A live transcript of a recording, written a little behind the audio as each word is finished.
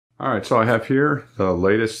Alright, so I have here the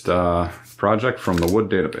latest project from the wood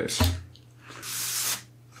database.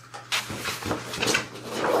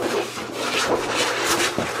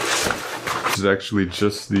 This is actually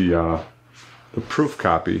just the proof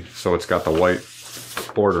copy, so it's got the white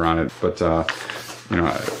border on it, but you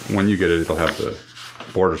know, when you get it, it'll have the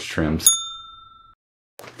borders trimmed.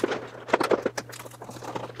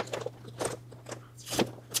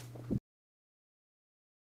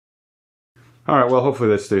 Alright, well, hopefully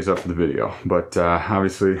that stays up for the video, but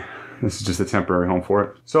obviously this is just a temporary home for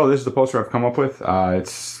it. So this is the poster I've come up with.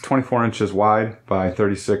 It's 24 inches wide by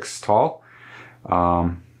 36 tall,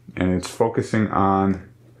 and it's focusing on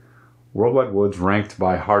worldwide woods ranked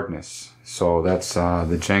by hardness. So that's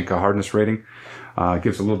the Janka hardness rating. It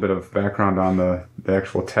gives a little bit of background on the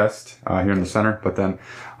actual test here in the center, but then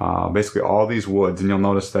basically all these woods, and you'll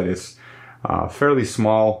notice that it's fairly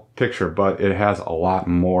small picture, but it has a lot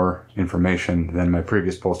more information than my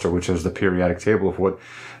previous poster, which is the periodic table of wood.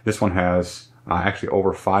 This one has actually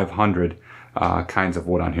over 500 kinds of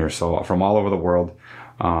wood on here, so from all over the world.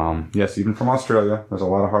 Yes, even from Australia. There's a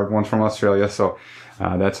lot of hard ones from Australia, so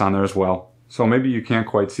that's on there as well. So maybe you can't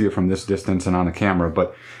quite see it from this distance and on the camera,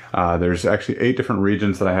 but there's actually 8 different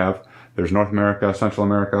regions that I have. There's North America, Central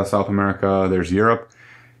America, South America, there's Europe,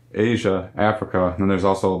 Asia, Africa, and then there's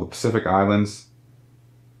also the Pacific Islands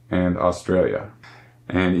and Australia.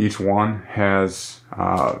 And each one has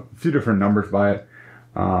a few different numbers by it.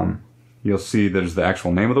 You'll see there's the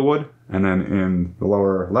actual name of the wood, and then in the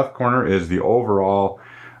lower left corner is the overall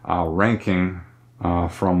ranking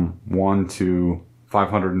from 1 to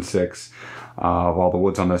 506 of all the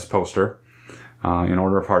woods on this poster in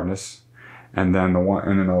order of hardness. And then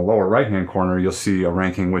in the lower right hand corner you'll see a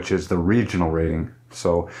ranking which is the regional rating.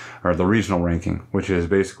 So, or the regional ranking, which is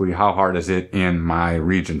basically how hard is it in my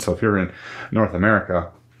region. So if you're in North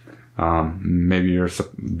America, maybe you'll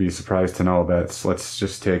be surprised to know that, let's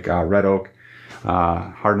just take red oak,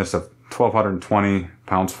 hardness of 1220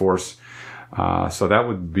 pounds force. So that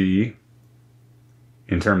would be,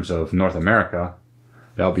 in terms of North America,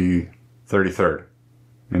 that'll be 33rd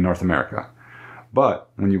in North America. But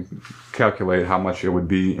when you calculate how much it would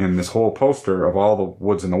be in this whole poster of all the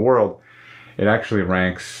woods in the world, it actually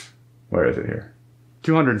ranks, where is it here?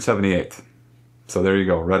 278th. So there you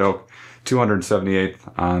go, red oak,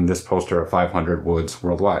 278th on this poster of 500 woods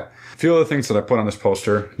worldwide. A few other things that I put on this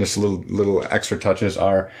poster, just little extra touches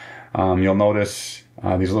are, you'll notice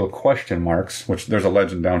these little question marks, which there's a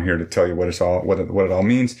legend down here to tell you what it all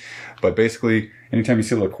means. But basically, anytime you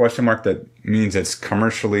see a little question mark, that means it's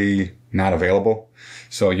commercially not available.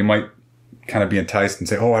 So you might kind of be enticed and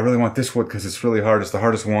say, oh, I really want this wood because it's really hard, it's the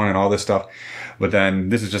hardest one and all this stuff. But then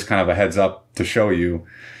this is just kind of a heads up to show you,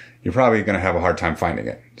 you're probably going to have a hard time finding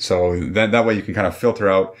it. So that way you can kind of filter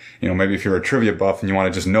out, you know, maybe if you're a trivia buff and you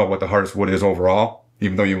want to just know what the hardest wood is overall,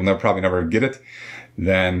 even though you will probably never get it,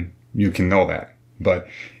 then you can know that. But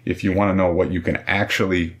if you want to know what you can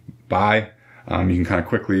actually buy, you can kind of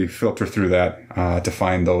quickly filter through that to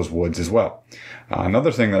find those woods as well.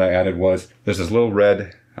 Another thing that I added was there's this little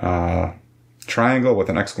red triangle with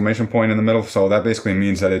an exclamation point in the middle. So that basically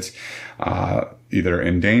means that it's either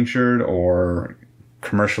endangered or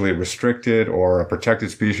commercially restricted or a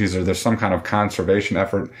protected species, or there's some kind of conservation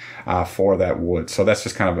effort for that wood. So that's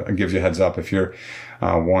just kind of gives you a heads up if you're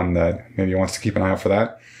one that maybe wants to keep an eye out for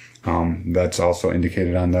that. That's also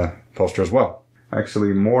indicated on the poster as well.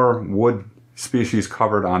 Actually, more wood species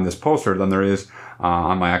covered on this poster than there is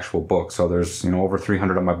on my actual book. So there's, you know, over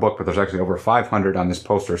 300 on my book, but there's actually over 500 on this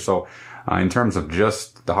poster. So in terms of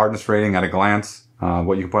just the hardness rating at a glance,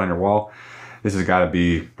 what you can put on your wall, this has got to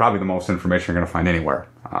be probably the most information you're going to find anywhere.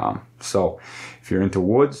 So if you're into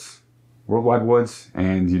woods, worldwide woods,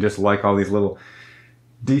 and you just like all these little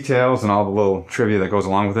details and all the little trivia that goes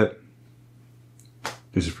along with it,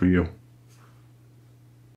 this is for you.